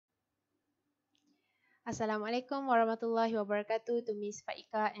Assalamualaikum warahmatullahi wabarakatuh to Miss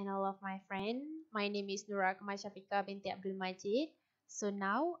Syafiqah and all of my friends. My name is Nurul Aqma Syafiqah Binti Abdul Majid. So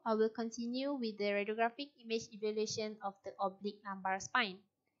now I will continue with the radiographic image evaluation of the oblique lumbar spine.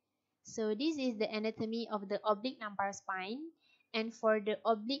 So this is the anatomy of the oblique lumbar spine, and for the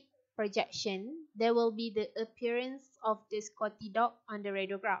oblique projection, there will be the appearance of the scotidoc on the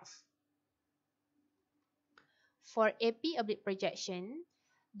radiograph. For AP-oblique projection,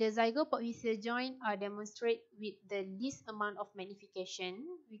 the zygopoxial joint are demonstrated with the least amount of magnification.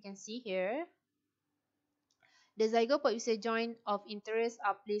 We can see here. The zygopoxial joint of interest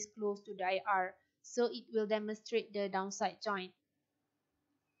are placed close to the IR, so it will demonstrate the downside joint.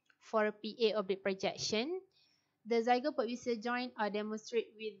 For PA-oblique projection, the zygopoxial joint are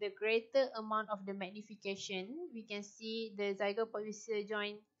demonstrated with the greater amount of the magnification. We can see the zygopoxial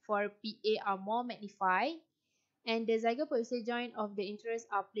joint for PA are more magnified, and the zygopoxial joint of the interest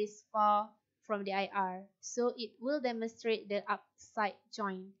are placed far from the IR, so it will demonstrate the upside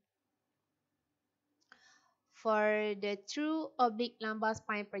joint. For the true oblique lumbar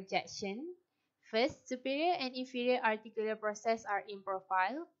spine projection, first, superior and inferior articular process are in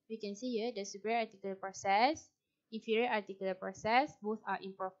profile. We can see here the superior articular process, inferior articular process, both are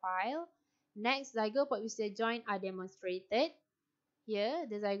in profile. Next, zygopoxial joint are demonstrated. Here,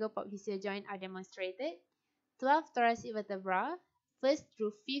 the zygopoxial joint are demonstrated. 12 thoracic vertebra, first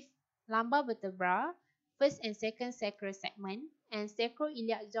through 5th lumbar vertebra, first and second sacral segment, and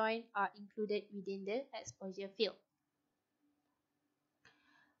sacroiliac joint are included within the exposure field.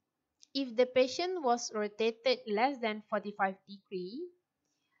 If the patient was rotated less than 45 degrees,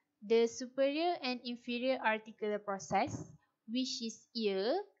 the superior and inferior articular process, which is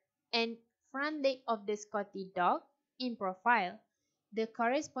ear and front leg of the scotidoc, in profile. The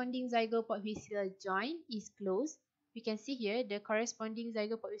corresponding zygopoxial joint is closed. We can see here the corresponding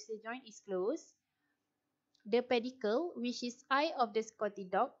zygopoxial joint is closed. The pedicle, which is eye of the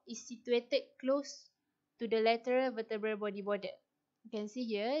scotidoc, is situated close to the lateral vertebral body border. You can see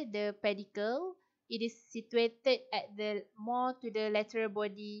here the pedicle, it is situated at the more to the lateral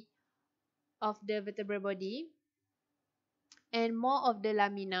body of the vertebral body, and more of the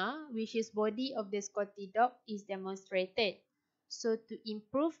lamina, which is body of the scotidoc, is demonstrated. So to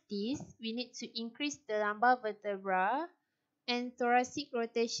improve this, we need to increase the lumbar vertebra and thoracic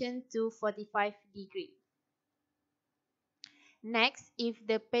rotation to 45 degrees. Next, if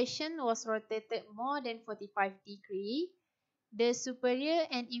the patient was rotated more than 45 degrees, the superior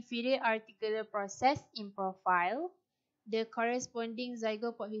and inferior articular process in profile, the corresponding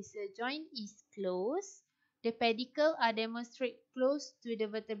zygopoxial joint is closed. The pedicle are demonstrated close to the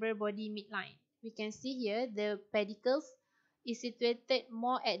vertebral body midline. We can see here the pedicles is situated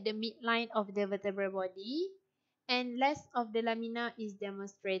more at the midline of the vertebral body, and less of the lamina is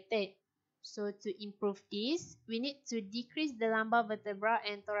demonstrated. So to improve this, we need to decrease the lumbar vertebra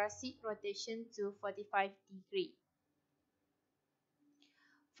and thoracic rotation to 45 degrees.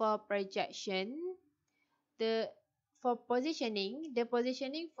 For projection, for positioning, the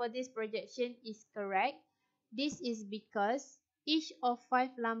positioning for this projection is correct. This is because each of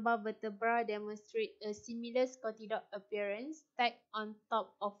 5 lumbar vertebra demonstrate a similar scotidoc appearance stacked on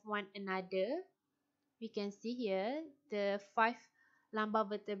top of one another. We can see here the 5 lumbar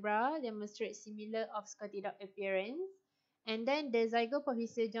vertebra demonstrate similar of scotidoc appearance, and then the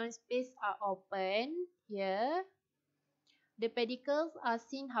zygopoxial joint space are open here. The pedicles are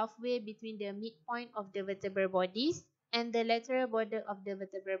seen halfway between the midpoint of the vertebral bodies and the lateral border of the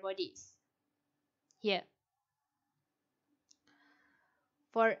vertebral bodies. Here.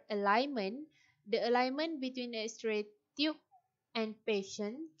 For alignment, the alignment between the X-ray tube and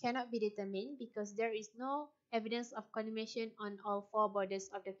patient cannot be determined because there is no evidence of collimation on all 4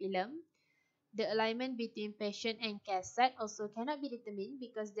 borders of the film. The alignment between patient and cassette also cannot be determined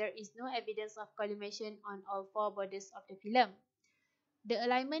because there is no evidence of collimation on all 4 borders of the film. The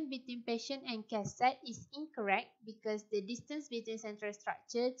alignment between patient and cassette is incorrect because the distance between central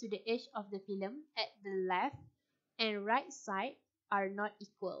structure to the edge of the film at the left and right side are not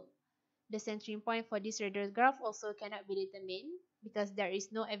equal. The centering point for this radiograph also cannot be determined because there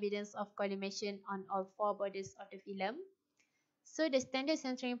is no evidence of collimation on all 4 borders of the film. So the standard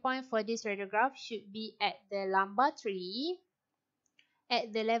centering point for this radiograph should be at the lumbar tree,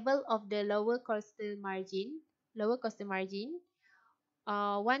 at the level of the lower costal margin, 1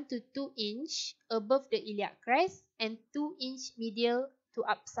 to 2 inch above the iliac crest, and 2 inch medial to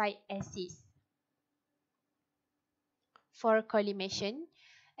upside axis. For collimation,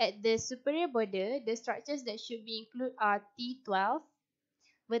 at the superior border, the structures that should be included are T12,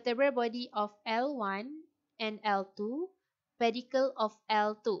 vertebral body of L1 and L2, pedicle of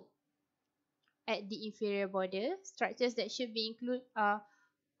L2. at the inferior border. Structures that should be included are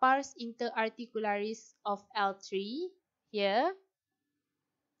pars interarticularis of L3 here,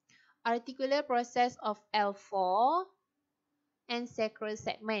 articular process of L4, and sacral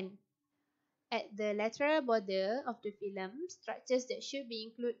segment. At the lateral border of the film, structures that should be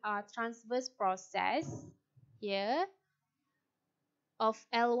included are transverse process here of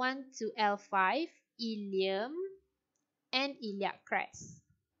L1 to L5, ilium, and iliac crest.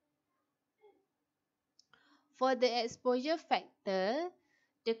 For the exposure factor,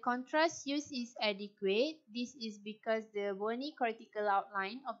 the contrast used is adequate. This is because the bony cortical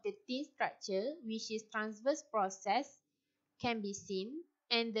outline of the thin structure, which is transverse process, can be seen,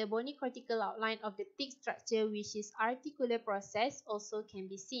 and the bony cortical outline of the thick structure, which is articular process, also can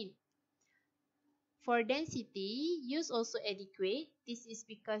be seen. For density, use also adequate. This is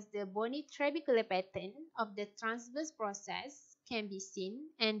because the bony trabecular pattern of the transverse process can be seen,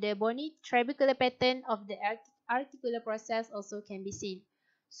 and the bony trabecular pattern of the articular process also can be seen.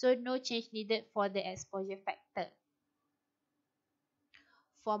 So no change needed for the exposure factor.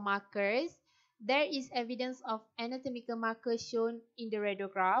 For markers, there is evidence of anatomical marker shown in the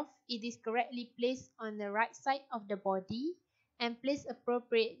radiograph. It is correctly placed on the right side of the body and placed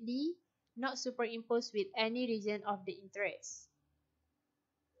appropriately, not superimposed with any region of the interest.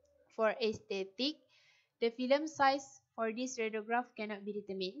 For aesthetic, the film size for this radiograph cannot be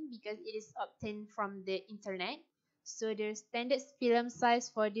determined because it is obtained from the internet. So the standard film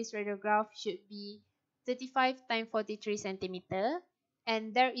size for this radiograph should be 35 x 43 cm,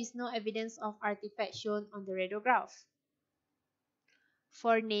 and there is no evidence of artifact shown on the radiograph.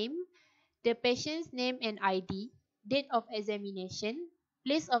 For name, the patient's name and ID, date of examination,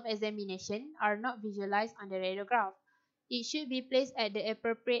 place of examination are not visualized on the radiograph. It should be placed at the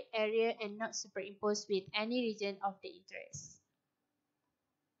appropriate area and not superimposed with any region of the interest.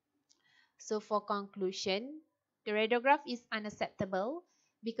 So for conclusion, the radiograph is unacceptable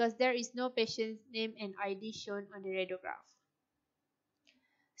because there is no patient's name and ID shown on the radiograph.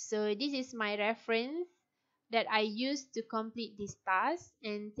 So this is my reference that I used to complete this task,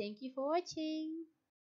 and thank you for watching.